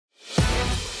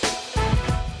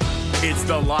It's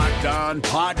the Locked On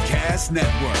Podcast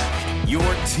Network, your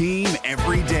team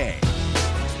every day.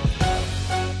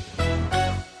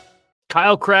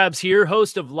 Kyle Krabs here,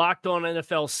 host of Locked On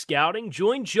NFL Scouting.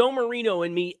 Join Joe Marino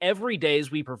and me every day as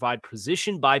we provide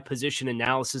position-by-position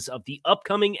analysis of the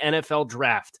upcoming NFL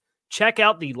Draft. Check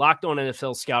out the Locked On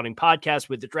NFL Scouting podcast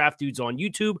with the Draft Dudes on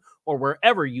YouTube or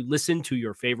wherever you listen to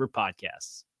your favorite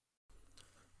podcasts.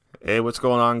 Hey, what's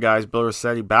going on, guys? Bill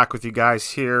Rossetti back with you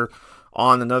guys here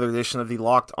on another edition of the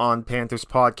Locked On Panthers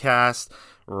podcast.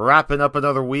 Wrapping up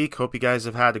another week. Hope you guys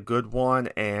have had a good one,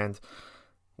 and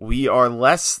we are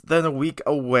less than a week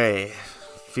away.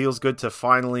 Feels good to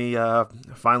finally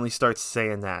start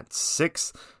saying that.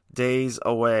 6 days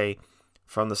away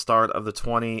from the start of the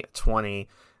 2020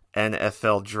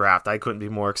 NFL Draft. I couldn't be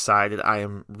more excited. I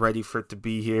am ready for it to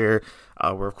be here.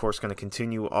 We're, of course, going to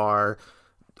continue our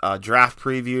draft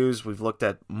previews. We've looked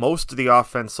at most of the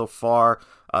offense so far.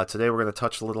 Today we're going to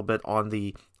touch a little bit on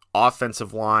the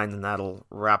offensive line, and that'll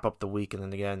wrap up the week. And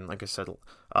then again, like I said,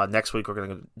 next week we're going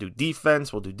to do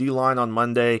defense. We'll do D-line on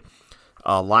Monday,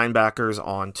 linebackers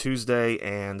on Tuesday,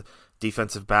 and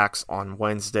defensive backs on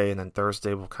Wednesday. And then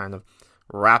Thursday we'll kind of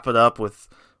wrap it up with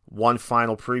one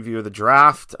final preview of the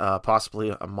draft,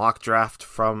 possibly a mock draft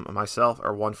from myself,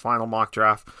 or one final mock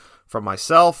draft from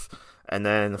myself. And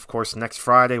then, of course, next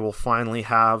Friday we'll finally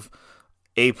have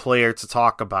a player to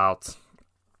talk about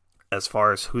as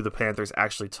far as who the Panthers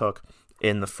actually took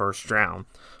in the first round.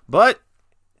 But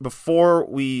before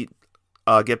we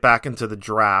get back into the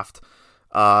draft,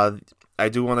 I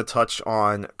do want to touch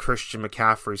on Christian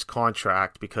McCaffrey's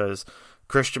contract, because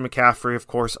Christian McCaffrey, of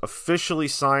course, officially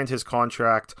signed his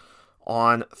contract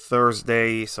on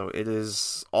Thursday, so it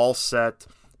is all set.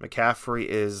 McCaffrey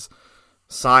is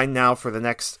signed now for the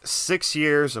next 6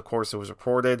 years. Of course, it was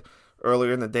reported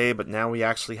earlier in the day, but now we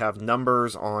actually have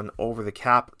numbers on Over the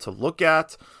Cap to look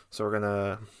at, so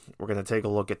we're gonna take a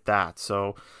look at that.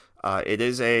 So it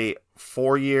is a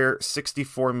 4-year,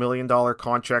 $64 million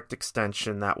contract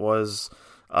extension. That was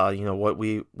what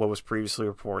was previously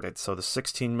reported. So the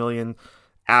 $16 million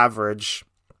average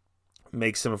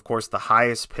makes him, of course, the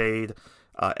highest paid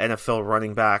NFL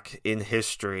running back in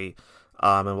history,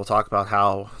 and we'll talk about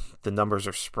how the numbers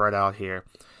are spread out here.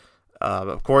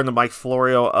 According to Mike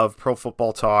Florio of Pro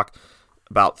Football Talk,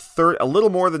 about a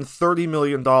little more than $30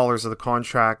 million of the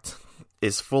contract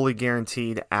is fully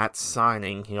guaranteed at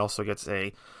signing. He also gets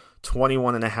a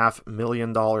 $21.5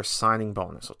 million signing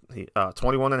bonus.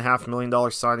 $21.5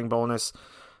 million signing bonus.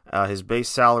 His base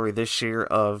salary this year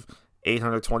of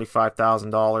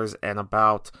 $825,000 and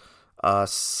about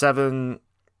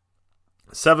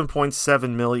 $7.7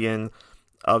 million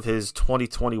of his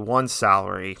 2021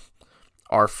 salary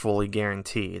are fully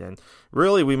guaranteed. And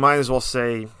really, we might as well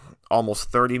say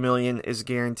almost $30 million is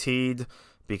guaranteed,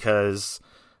 because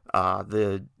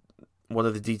one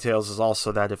of the details is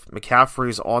also that if McCaffrey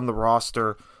is on the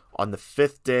roster on the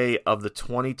 5th day of the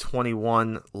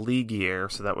 2021 league year,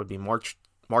 so that would be March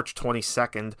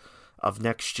 22nd of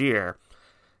next year,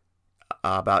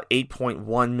 about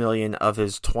 $8.1 million of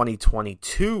his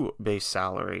 2022 base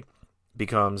salary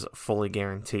becomes fully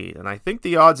guaranteed. And I think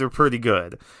the odds are pretty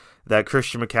good that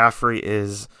Christian McCaffrey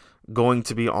is going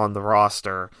to be on the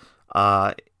roster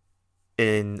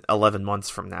in 11 months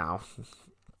from now.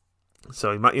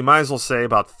 So you might as well say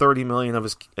about $30 million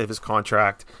of his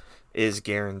contract is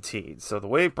guaranteed. So the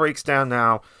way it breaks down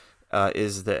now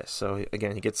is this. So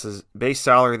again, he gets his base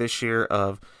salary this year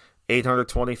of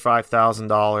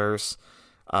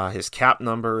 $825,000. His cap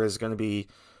number is going to be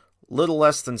little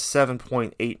less than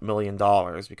 $7.8 million,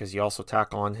 because you also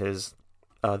tack on his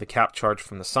the cap charge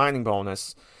from the signing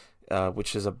bonus,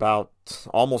 which is about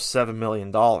almost $7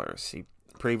 million. He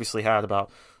previously had about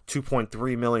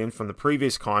 $2.3 million from the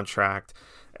previous contract,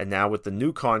 and now with the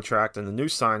new contract and the new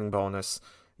signing bonus,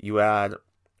 you add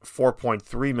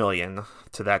 $4.3 million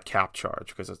to that cap charge,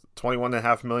 because it's a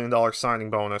 $21.5 million signing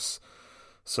bonus.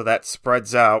 So that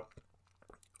spreads out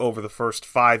over the first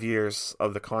 5 years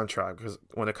of the contract. Because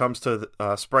when it comes to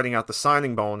spreading out the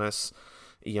signing bonus,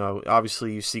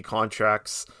 obviously you see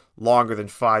contracts longer than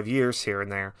 5 years here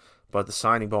and there, but the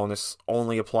signing bonus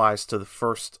only applies to the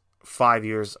first 5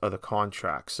 years of the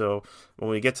contract. So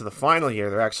when we get to the final year,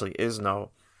 there actually is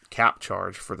no cap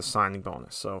charge for the signing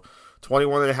bonus. So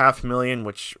 $21.5 million,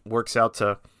 which works out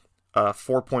to a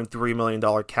 $4.3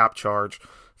 million cap charge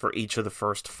for each of the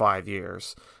first 5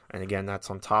 years. And again, that's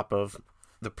on top of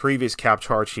the previous cap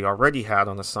charge he already had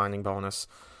on the signing bonus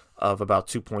of about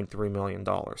 $2.3 million.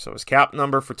 So his cap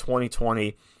number for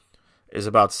 2020 is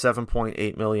about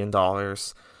 $7.8 million.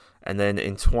 And then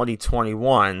in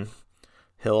 2021,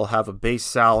 he'll have a base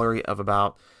salary of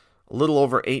about a little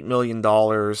over $8 million,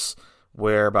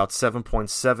 where about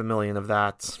 $7.7 million of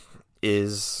that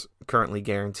is currently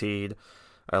guaranteed,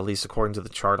 at least according to the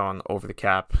chart on Over the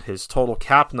Cap. His total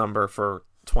cap number for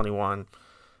 21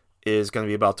 is going to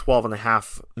be about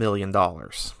 $12.5 million.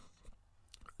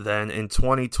 Then in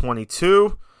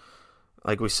 2022,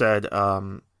 like we said,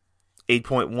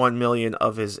 $8.1 million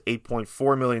of his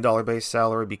 $8.4 million base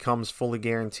salary becomes fully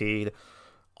guaranteed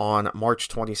on March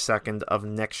 22nd of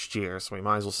next year. So we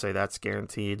might as well say that's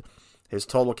guaranteed. His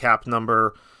total cap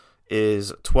number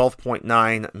is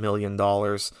 $12.9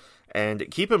 million.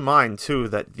 And keep in mind, too,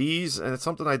 that these, and it's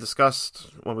something I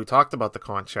discussed when we talked about the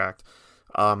contract,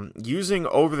 using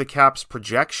Over the Cap's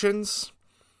projections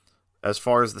as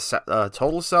far as the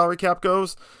total salary cap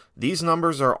goes, these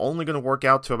numbers are only going to work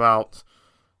out to about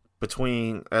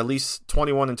between at least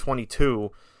 21 and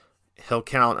 22. He'll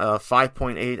count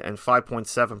 5.8 and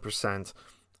 5.7%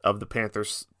 of the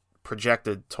Panthers'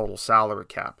 projected total salary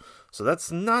cap. So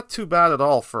that's not too bad at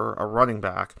all for a running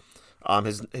back.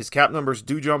 His cap numbers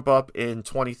do jump up in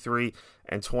 23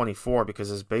 and 24 because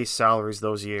his base salaries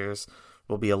those years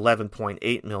will be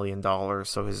 $11.8 million.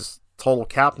 So his total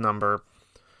cap number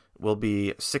will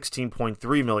be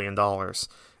 $16.3 million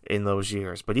in those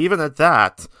years. But even at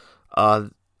that,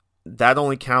 that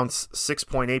only counts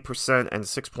 6.8% and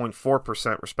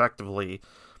 6.4% respectively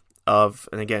of,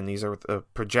 and again, these are the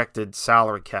projected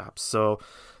salary caps. So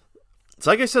it's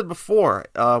like I said before,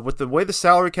 with the way the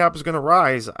salary cap is going to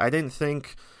rise, I didn't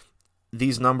think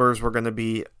these numbers were going to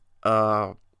be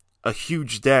a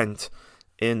huge dent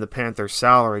in the Panthers'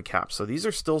 salary cap. So these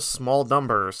are still small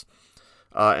numbers.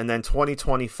 And then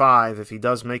 2025, if he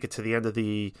does make it to the end of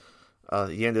the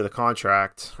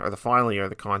contract, or the final year of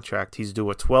the contract, he's due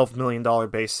a $12 million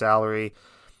base salary,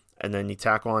 and then you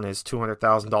tack on his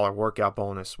 $200,000 workout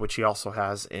bonus, which he also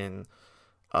has in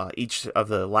each of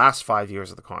the last 5 years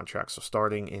of the contract, so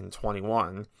starting in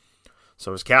 21.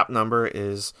 So his cap number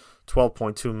is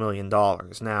 $12.2 million.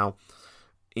 Now,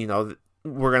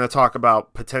 we're going to talk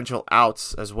about potential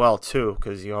outs as well, too,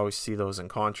 because you always see those in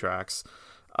contracts.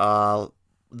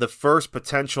 The first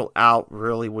potential out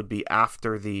really would be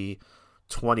after the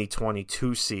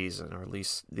 2022 season, or at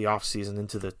least the offseason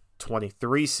into the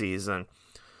 23 season,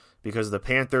 because the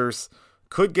Panthers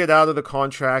could get out of the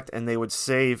contract and they would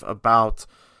save about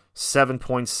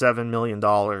 $7.7 million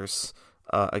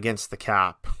against the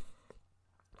cap.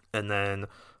 And then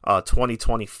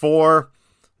 2024,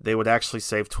 they would actually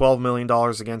save $12 million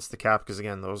against the cap, because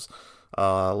again, those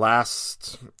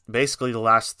basically the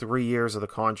last 3 years of the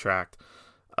contract,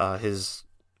 his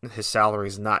salary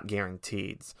is not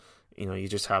guaranteed. You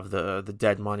just have the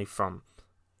dead money from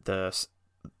the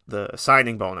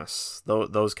signing bonus,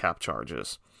 those cap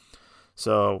charges.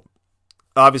 So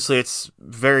obviously it's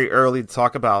very early to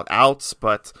talk about outs,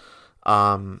 but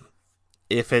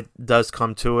if it does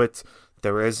come to it,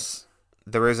 there is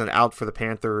an out for the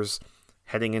Panthers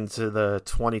heading into the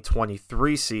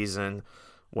 2023 season,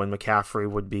 when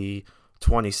McCaffrey would be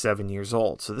 27 years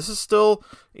old. So this is still,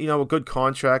 a good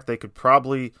contract. They could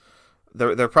probably,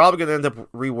 they're probably going to end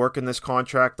up reworking this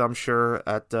contract, I'm sure,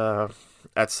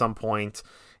 at some point,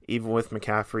 even with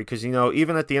McCaffrey, because,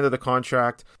 even at the end of the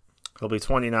contract, he'll be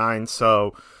 29.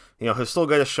 So, he'll still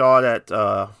get a shot at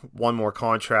one more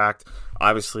contract.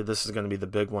 Obviously, this is going to be the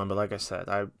big one. But like I said,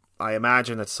 I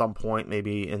imagine at some point,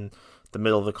 maybe in the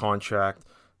middle of the contract,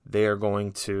 they are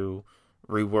going to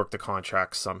rework the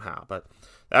contract somehow. But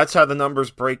that's how the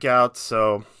numbers break out.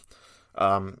 So,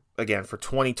 again, for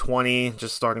 2020,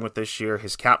 just starting with this year,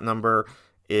 his cap number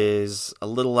is a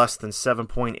little less than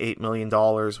 $7.8 million,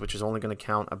 which is only going to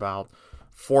count about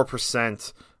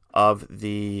 4% of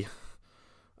the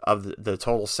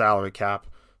total salary cap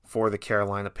for the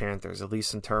Carolina Panthers, at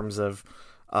least in terms of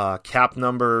cap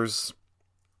numbers,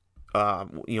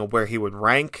 where he would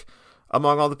rank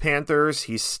among all the Panthers.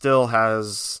 He still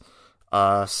has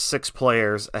 6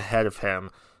 players ahead of him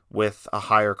with a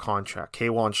higher contract.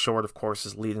 K'Wan Short, of course,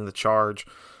 is leading the charge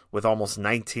with almost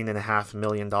 $19.5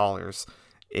 million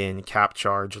in cap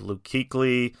charge. Luke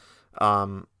Kuechly,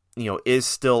 is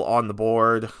still on the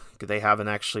board. They haven't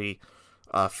actually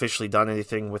officially done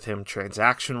anything with him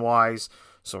transaction-wise.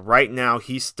 So right now,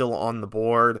 he's still on the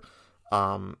board.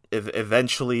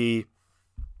 Eventually,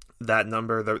 that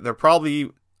number,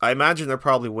 I imagine they're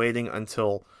probably waiting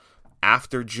until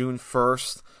after June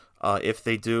 1st. If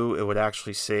they do, it would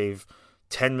actually save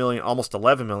 $10 million, almost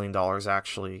 $11 million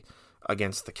actually,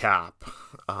 against the cap.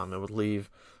 It would leave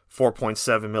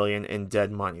 $4.7 million in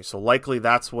dead money. So likely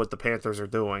that's what the Panthers are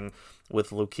doing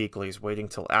with Luke Kuechly, is waiting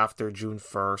till after June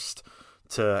 1st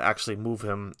to actually move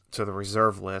him to the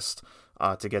reserve list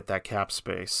to get that cap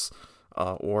space.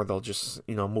 or they'll just,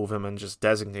 move him and just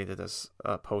designate it as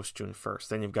post June 1st.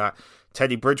 Then you've got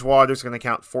Teddy Bridgewater's going to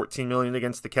count $14 million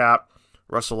against the cap.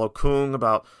 Russell Okung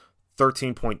about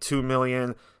 $13.2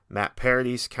 million. Matt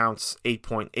Paradis counts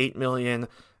 $8.8 million,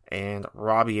 and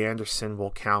Robbie Anderson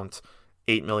will count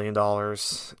 $8 million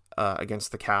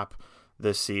against the cap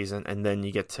this season. And then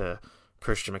you get to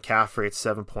Christian McCaffrey at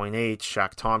 7.8,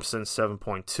 Shaq Thompson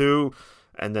 7.2,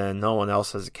 and then no one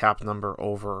else has a cap number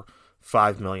over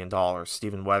 $5 million.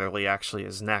 Stephen Weatherly actually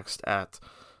is next at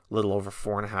a little over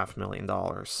 $4.5 million.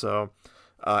 So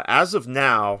as of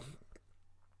now,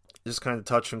 just kind of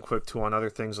touching quick too on other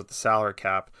things with the salary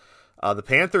cap, the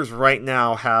Panthers right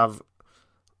now have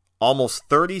almost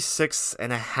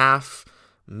 $36.5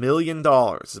 million,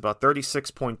 about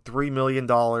 $36.3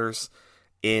 million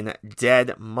in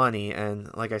dead money. And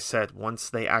like I said,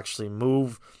 once they actually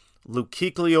move Luke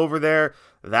Kuechly over there,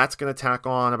 that's going to tack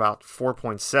on about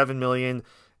 $4.7 million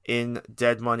in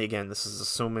dead money. Again, this is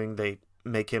assuming they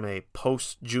make him a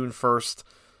post-June 1st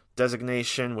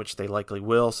designation, which they likely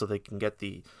will, so they can get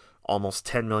the almost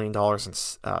 $10 million in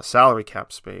salary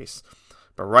cap space.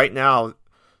 But right now,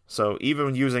 so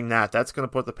even using that, that's going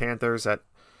to put the Panthers at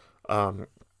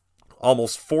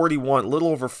almost little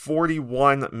over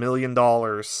 $41 million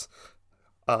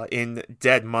in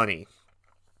dead money.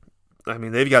 I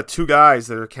mean, they've got two guys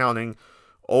that are counting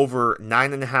over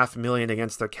 $9.5 million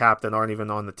against their cap that aren't even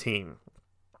on the team.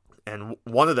 And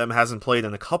one of them hasn't played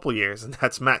in a couple years, and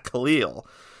that's Matt Khalil.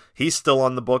 He's still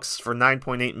on the books for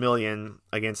 $9.8 million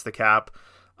against the cap.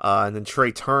 And then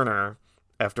Trey Turner,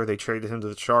 after they traded him to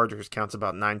the Chargers, counts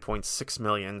about $9.6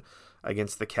 million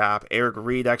against the cap. Eric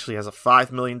Reed actually has a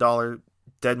 $5 million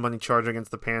dead money charge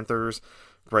against the Panthers.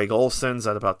 Greg Olson's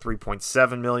at about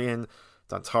 $3.7 million.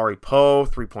 Dontari Poe,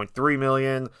 $3.3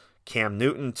 million. Cam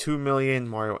Newton, $2 million.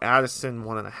 Mario Addison,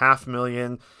 $1.5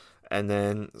 million. And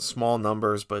then small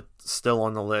numbers, but still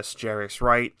on the list, Jarius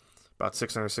Wright, about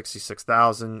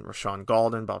 $666,000. Rashawn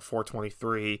Golden, about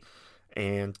 $423,000.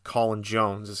 And Colin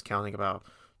Jones is counting about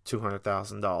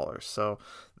 $200,000. So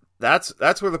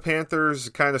that's where the Panthers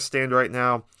kind of stand right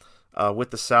now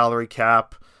with the salary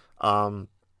cap. And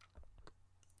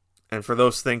for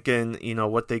those thinking,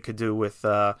 what they could do with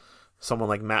someone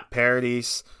like Matt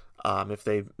Paradis, if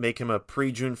they make him a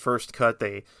pre-June 1st cut,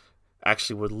 they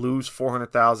actually would lose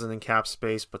 $400,000 in cap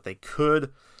space, but they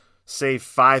could save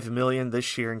 $5 million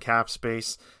this year in cap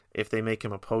space if they make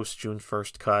him a post-June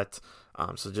 1st cut.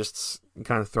 So just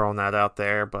kind of throwing that out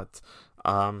there. But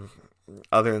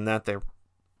other than that, they're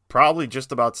probably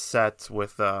just about set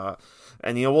with, and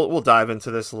we'll dive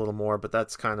into this a little more, but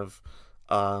that's kind of,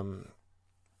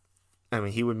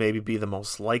 he would maybe be the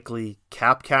most likely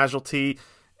cap casualty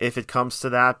if it comes to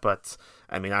that, but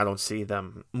I don't see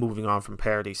them moving on from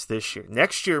Paradis this year.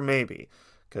 Next year, maybe,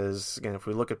 because again, if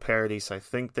we look at Paradis, I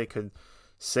think they could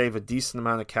save a decent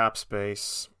amount of cap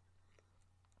space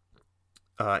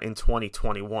in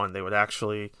 2021. They would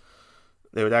actually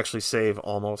save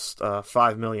almost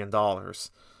 $5 million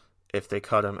if they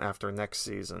cut him after next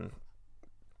season.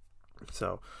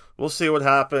 So we'll see what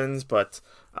happens, but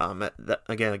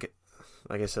again,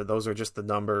 like I said, those are just the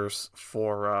numbers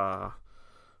for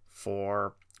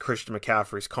Christian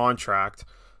McCaffrey's contract.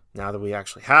 Now that we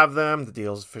actually have them, the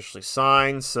deal is officially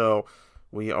signed, so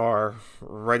we are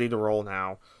ready to roll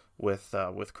now with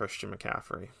Christian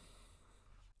McCaffrey.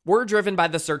 We're driven by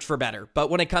the search for better, but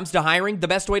when it comes to hiring, the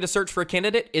best way to search for a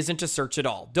candidate isn't to search at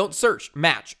all. Don't search,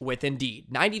 match with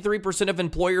Indeed. 93% of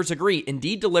employers agree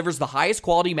Indeed delivers the highest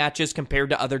quality matches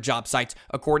compared to other job sites,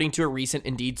 according to a recent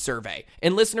Indeed survey.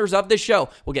 And listeners of this show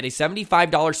will get a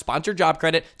 $75 sponsored job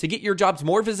credit to get your jobs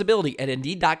more visibility at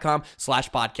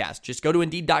Indeed.com/podcast. Just go to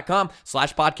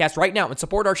Indeed.com/podcast right now and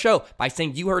support our show by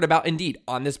saying you heard about Indeed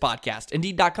on this podcast.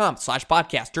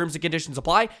 Indeed.com/podcast. Terms and conditions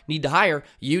apply. Need to hire?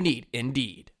 You need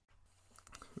Indeed.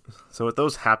 So with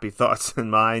those happy thoughts in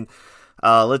mind,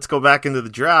 let's go back into the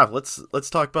draft. Let's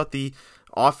talk about the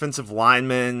offensive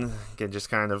linemen. Again, just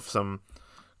kind of some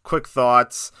quick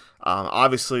thoughts.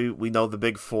 Obviously, we know the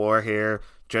big four here: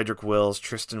 Jedrick Wills,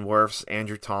 Tristan Wirfs,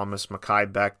 Andrew Thomas,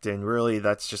 Mekhi Becton. Really,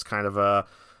 that's just kind of a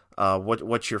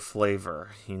what's your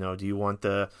flavor? Do you want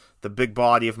the big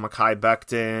body of Mekhi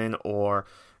Becton, or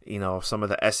some of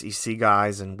the SEC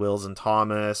guys and Wills and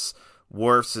Thomas?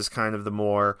 Wirfs is kind of the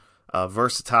more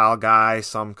versatile guy.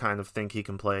 Some kind of think he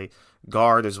can play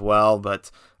guard as well,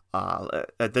 but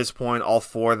at this point, all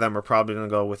four of them are probably going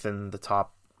to go within the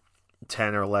top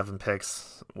 10 or 11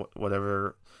 picks,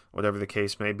 whatever the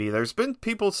case may be. There's been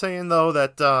people saying, though,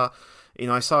 that,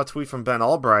 I saw a tweet from Ben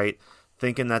Albright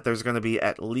thinking that there's going to be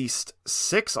at least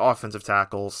 6 offensive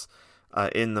tackles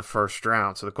in the first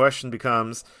round. So the question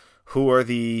becomes, who are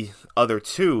the other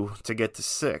two to get to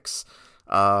 6?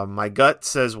 My gut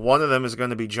says one of them is going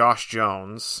to be Josh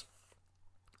Jones.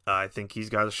 I think he's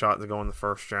got a shot to go in the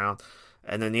first round.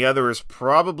 And then the other is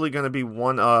probably going to be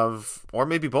one of, or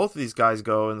maybe both of these guys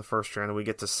go in the first round and we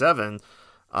get to 7,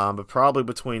 but probably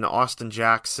between Austin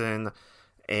Jackson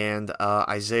and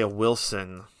Isaiah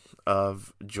Wilson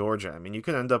of Georgia. I mean, you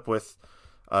can end up with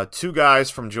 2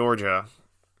 guys from Georgia,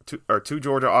 two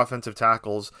Georgia offensive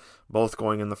tackles, both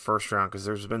going in the first round, because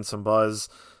there's been some buzz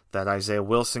that Isaiah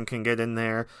Wilson can get in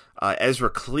there. Ezra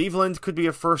Cleveland could be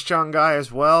a first-round guy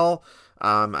as well.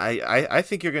 I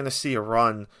think you're going to see a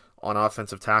run on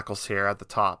offensive tackles here at the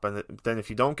top. And then if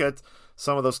you don't get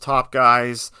some of those top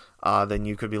guys, then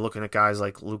you could be looking at guys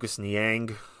like Lucas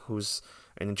Niang, who's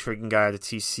an intriguing guy at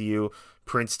TCU.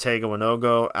 Prince Tega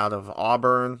Winogo out of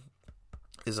Auburn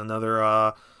is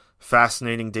another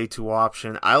fascinating day 2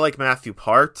 option. I like Matthew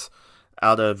Part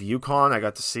out of UConn. I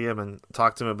got to see him and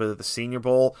talk to him a bit at the Senior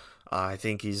Bowl. I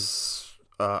think he's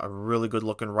a really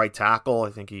good-looking right tackle.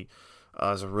 I think he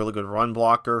is a really good run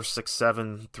blocker,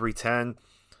 6'7", 310.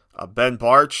 Ben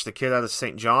Barch, the kid out of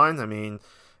St. John. I mean,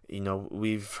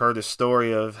 we've heard a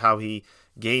story of how he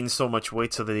gained so much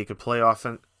weight so that he could play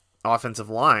offensive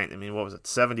line. I mean, what was it,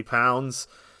 70 pounds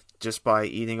just by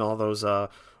eating all those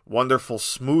wonderful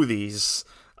smoothies,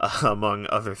 among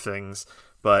other things.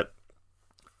 But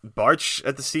Barch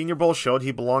at the Senior Bowl showed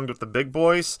he belonged with the big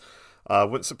boys.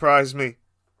 Wouldn't surprise me.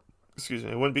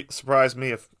 It wouldn't surprise me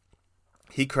if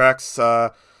he cracks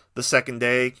the second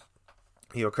day.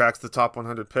 Cracks the top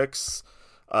 100 picks.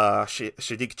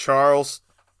 Shadiq Charles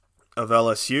of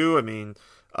LSU. I mean,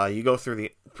 you go through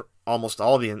almost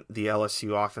all the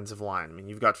LSU offensive line. I mean,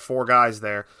 you've got 4 guys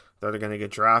there that are going to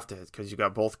get drafted because you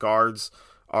got both guards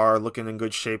are looking in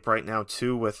good shape right now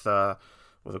too, with of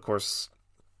course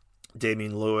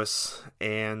Damian Lewis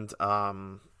and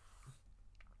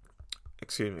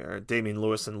Damian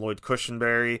Lewis and Lloyd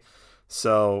Cushenberry.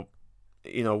 So,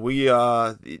 LSU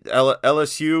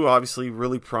obviously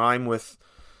really prime with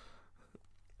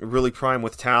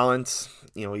talent.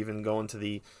 Even going to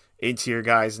the A-tier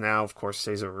guys now. Of course,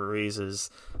 Cesar Ruiz is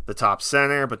the top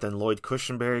center, but then Lloyd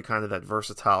Cushenberry, kind of that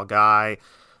versatile guy.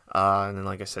 And then,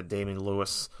 like I said, Damian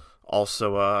Lewis,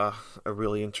 also a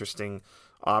really interesting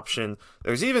option.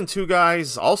 There's even 2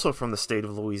 guys also from the state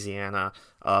of Louisiana,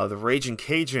 the Raging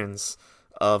Cajuns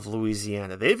of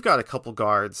Louisiana. They've got a couple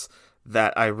guards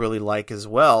that I really like as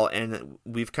well, and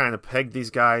we've kind of pegged these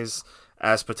guys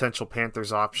as potential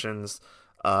Panthers options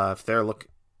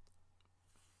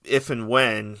if and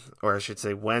when, or I should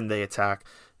say when they attack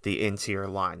the interior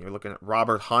line. You're looking at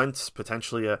Robert Hunt,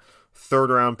 potentially a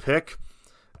 3rd-round pick,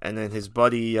 and then his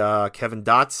buddy Kevin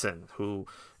Dotson, who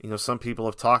some people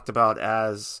have talked about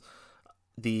as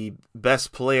the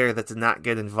best player that did not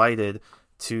get invited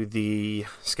to the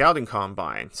scouting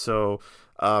combine. So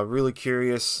really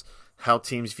curious how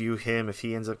teams view him if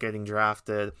he ends up getting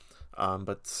drafted.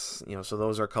 So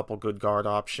those are a couple good guard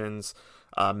options.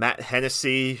 Matt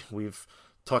Hennessy, we've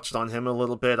touched on him a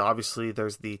little bit. Obviously,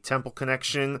 there's the Temple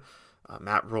connection.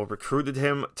 Matt Rule recruited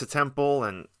him to Temple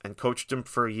and coached him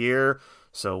for a year,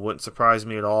 so it wouldn't surprise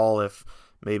me at all if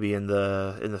maybe in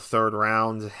the 3rd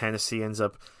round, Hennessy ends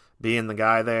up being the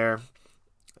guy there.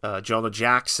 Jonah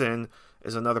Jackson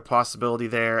is another possibility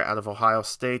there out of Ohio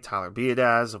State. Tyler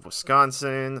Biadasz of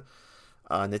Wisconsin.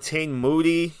 Netane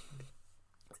Moody,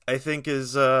 I think,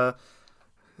 is a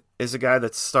guy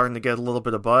that's starting to get a little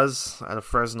bit of buzz out of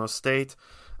Fresno State.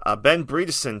 Ben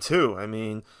Bredeson, too. I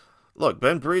mean, look,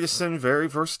 Ben Bredeson, very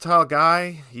versatile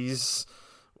guy. He's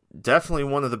definitely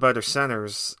one of the better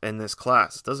centers in this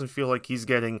class. It doesn't feel like he's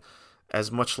getting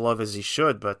as much love as he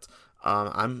should, but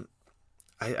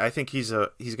I think he's going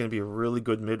to be a really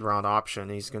good mid-round option.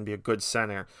 He's going to be a good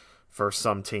center for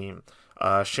some team.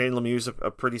 Shane Lemieux's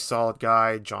a pretty solid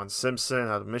guy. John Simpson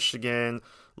out of Michigan.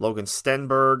 Logan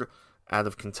Stenberg out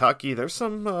of Kentucky. There's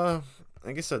some,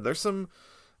 like I said, there's some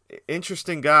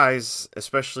interesting guys,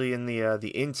 especially in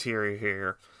the interior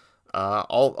here,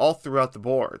 all throughout the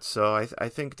board. So I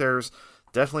think there's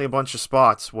definitely a bunch of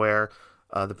spots where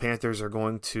the Panthers are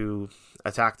going to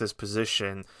attack this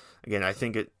position. Again, I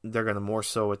think they're going to more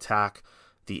so attack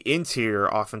the interior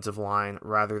offensive line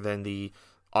rather than the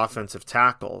offensive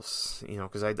tackles,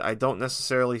 because I don't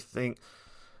necessarily think,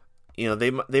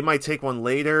 they might take one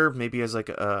later, maybe as like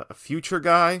a future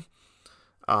guy.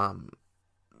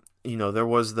 There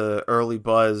was the early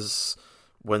buzz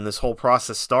when this whole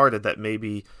process started that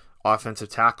maybe offensive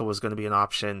tackle was going to be an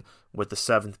option with the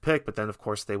 7th pick, but then of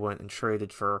course they went and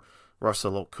traded for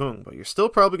Russell Okung. But you're still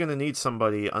probably going to need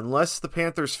somebody, unless the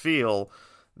Panthers feel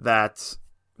that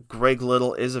Greg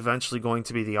Little is eventually going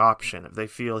to be the option. If they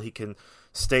feel he can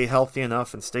stay healthy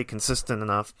enough and stay consistent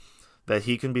enough that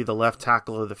he can be the left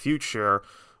tackle of the future,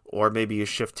 or maybe you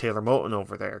shift Taylor Moton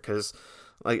over there. Because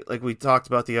like we talked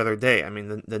about the other day, I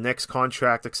mean, the next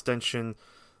contract extension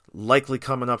likely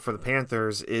coming up for the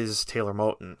Panthers is Taylor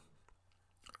Moton.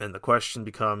 And the question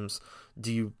becomes,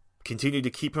 do you continue to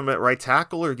keep him at right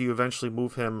tackle, or do you eventually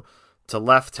move him to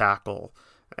left tackle?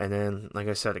 And then, like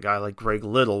I said, a guy like Greg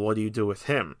Little, what do you do with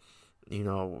him? You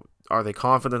know, are they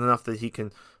confident enough that he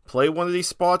can play one of these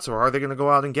spots, or are they going to go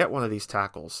out and get one of these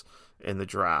tackles in the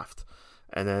draft?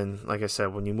 And then, like I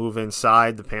said, when you move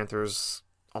inside, the Panthers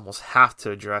almost have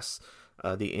to address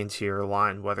the interior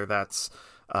line, whether that's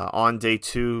on day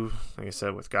 2, like I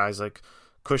said, with guys like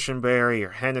Cushenberry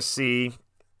or Hennessy,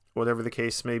 whatever the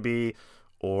case may be,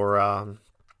 or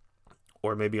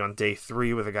maybe on day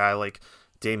 3 with a guy like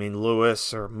Damian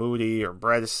Lewis or Moody or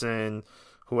Bredesen,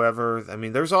 whoever. I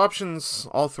mean, there's options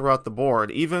all throughout the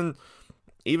board. Even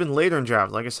later in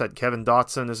draft, like I said, Kevin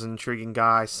Dotson is an intriguing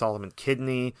guy. Solomon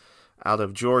Kidney out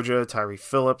of Georgia, Tyree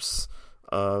Phillips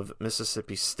of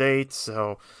Mississippi State.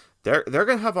 So they're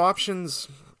going to have options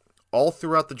all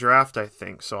throughout the draft, I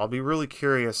think. So I'll be really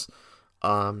curious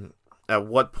at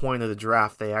what point of the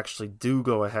draft they actually do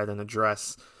go ahead and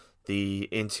address the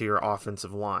interior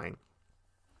offensive line.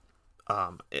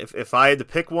 If I had to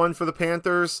pick one for the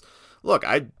Panthers, look,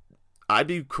 I'd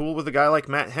be cool with a guy like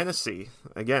Matt Hennessy.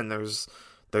 Again, there's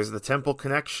the Temple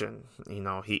connection. You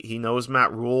know, he knows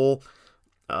Matt Rule.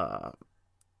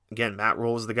 Again, Matt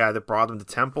Rule is the guy that brought him to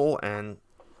Temple, and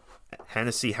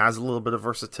Hennessy has a little bit of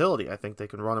versatility. I think they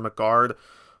can run him at guard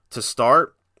to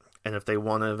start, and if they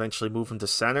want to eventually move him to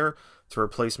center to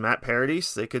replace Matt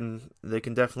Paradis, they can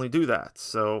definitely do that.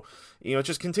 So, you know, it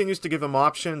just continues to give him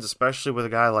options, especially with a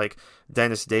guy like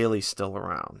Dennis Daly still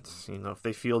around. You know, if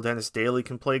they feel Dennis Daly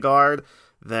can play guard,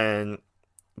 then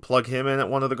plug him in at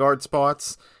one of the guard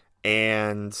spots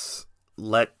and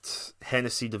let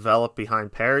Hennessy develop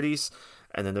behind Paradis,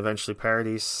 and then eventually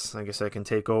Paradis, like I said, can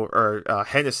take over, or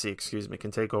Hennessy,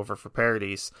 can take over for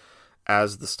Paradis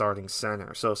as the starting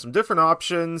center. So some different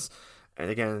options. And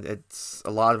again,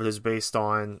 a lot of it is based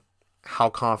on how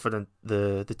confident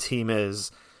the team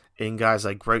is in guys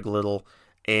like Greg Little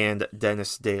and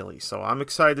Dennis Daly. So I'm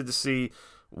excited to see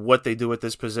what they do at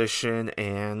this position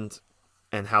and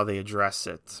how they address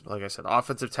it. Like I said,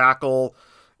 offensive tackle,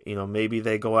 you know, maybe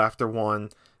they go after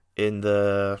one in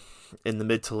the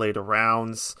mid to later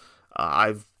rounds.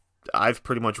 I've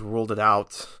pretty much ruled it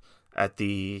out at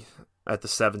the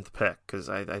 7th pick, because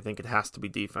I think it has to be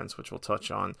defense, which we'll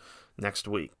touch on next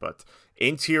week. But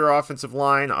interior offensive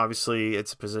line, obviously,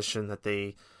 it's a position that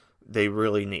they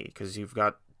really need, because you've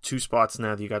got 2 spots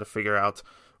now that you got to figure out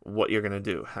what you're going to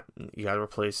do. You got to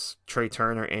replace Trey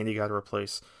Turner, and you got to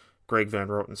replace Greg Van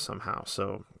Roten somehow.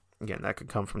 So again, that could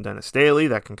come from Dennis Daly,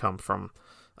 that can come from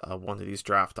one of these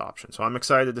draft options. So I'm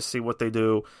excited to see what they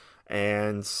do,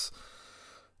 and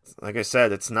like I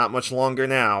said, it's not much longer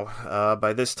now.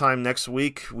 By this time next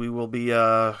week, we will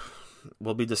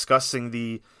be discussing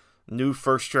the new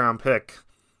first-round pick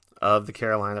of the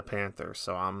Carolina Panthers.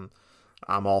 So I'm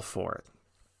all for it.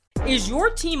 Is your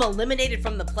team eliminated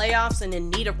from the playoffs and in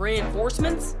need of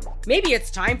reinforcements? Maybe it's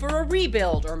time for a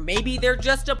rebuild, or maybe they're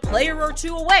just a player or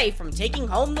 2 away from taking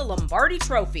home the Lombardi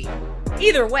Trophy.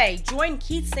 Either way, join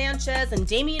Keith Sanchez and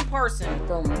Damian Parson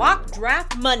for Mock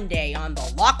Draft Monday on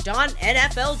the Locked On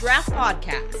NFL Draft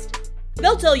Podcast.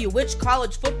 They'll tell you which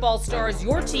college football stars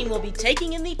your team will be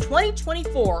taking in the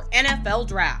 2024 NFL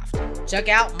Draft. Check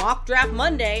out Mock Draft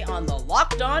Monday on the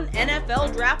Locked On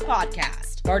NFL Draft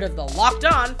Podcast, part of the Locked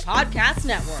On Podcast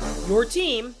Network. Your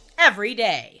team every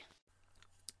day.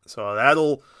 So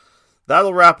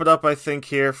that'll wrap it up, I think,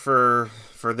 here for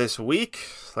this week.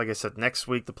 Like I said, next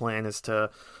week the plan is to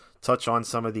touch on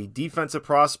some of the defensive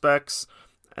prospects,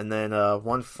 and then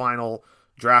one final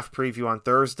draft preview on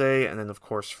Thursday, and then of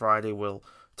course Friday we'll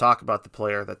talk about the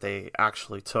player that they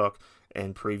actually took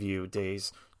and preview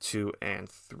days 2 and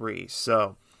 3.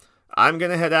 So I'm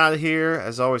gonna head out of here.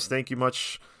 As always, thank you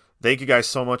guys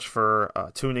so much for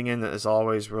tuning in. As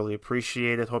always, really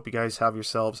appreciate it. Hope you guys have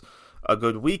yourselves a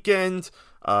good weekend.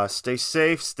 Stay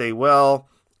safe, stay well,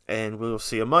 and we'll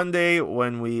see you Monday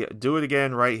when we do it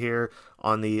again right here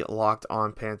on the Locked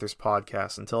On Panthers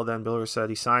podcast. Until then, Bill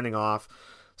Rossetti signing off.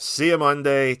 See you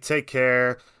Monday. Take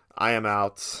care. I am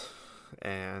out,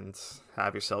 and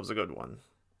have yourselves a good one.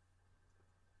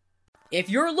 If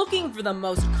you're looking for the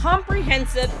most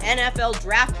comprehensive NFL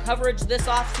draft coverage this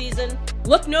offseason,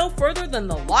 look no further than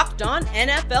the Locked On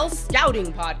NFL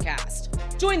Scouting Podcast.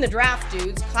 Join the draft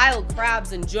dudes, Kyle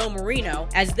Krabs and Joe Marino,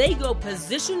 as they go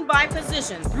position by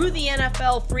position through the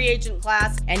NFL free agent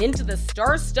class and into the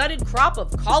star-studded crop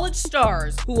of college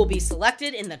stars who will be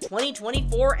selected in the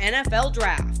 2024 NFL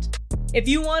Draft. If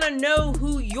you want to know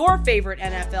who your favorite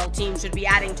NFL team should be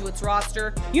adding to its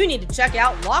roster, you need to check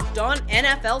out Locked On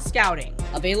NFL Scouting,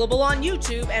 available on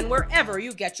YouTube and wherever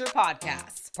you get your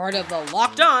podcasts. Part of the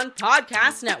Locked On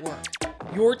Podcast Network.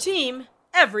 Your team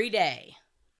every day.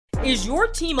 Is your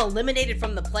team eliminated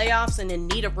from the playoffs and in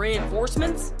need of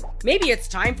reinforcements? Maybe it's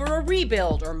time for a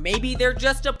rebuild, or maybe they're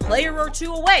just a player or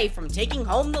two away from taking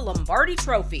home the Lombardi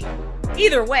Trophy.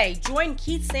 Either way, join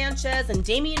Keith Sanchez and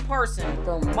Damian Parson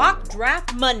for Mock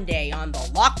Draft Monday on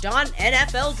the Locked On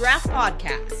NFL Draft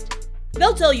Podcast.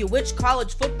 They'll tell you which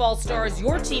college football stars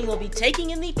your team will be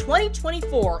taking in the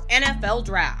 2024 NFL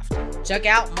Draft. Check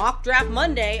out Mock Draft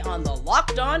Monday on the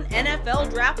Locked On NFL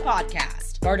Draft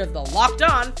Podcast, part of the Locked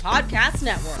On Podcast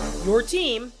Network. Your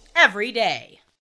team every day.